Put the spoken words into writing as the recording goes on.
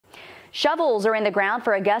Shovels are in the ground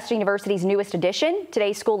for Augusta University's newest addition.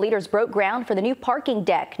 Today, school leaders broke ground for the new parking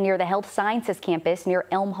deck near the Health Sciences campus near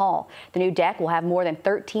Elm Hall. The new deck will have more than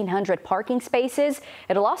 1,300 parking spaces.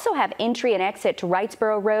 It'll also have entry and exit to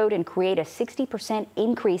Wrightsboro Road and create a 60%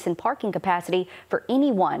 increase in parking capacity for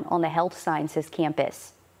anyone on the Health Sciences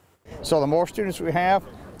campus. So the more students we have,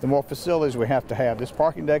 the more facilities we have to have. This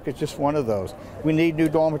parking deck is just one of those. We need new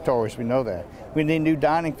dormitories, we know that. We need new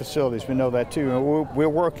dining facilities, we know that too. And we're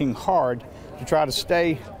working hard to try to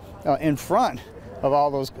stay in front of all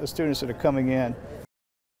those students that are coming in.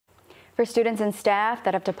 For students and staff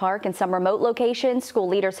that have to park in some remote locations, school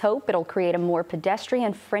leaders hope it'll create a more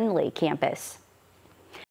pedestrian-friendly campus.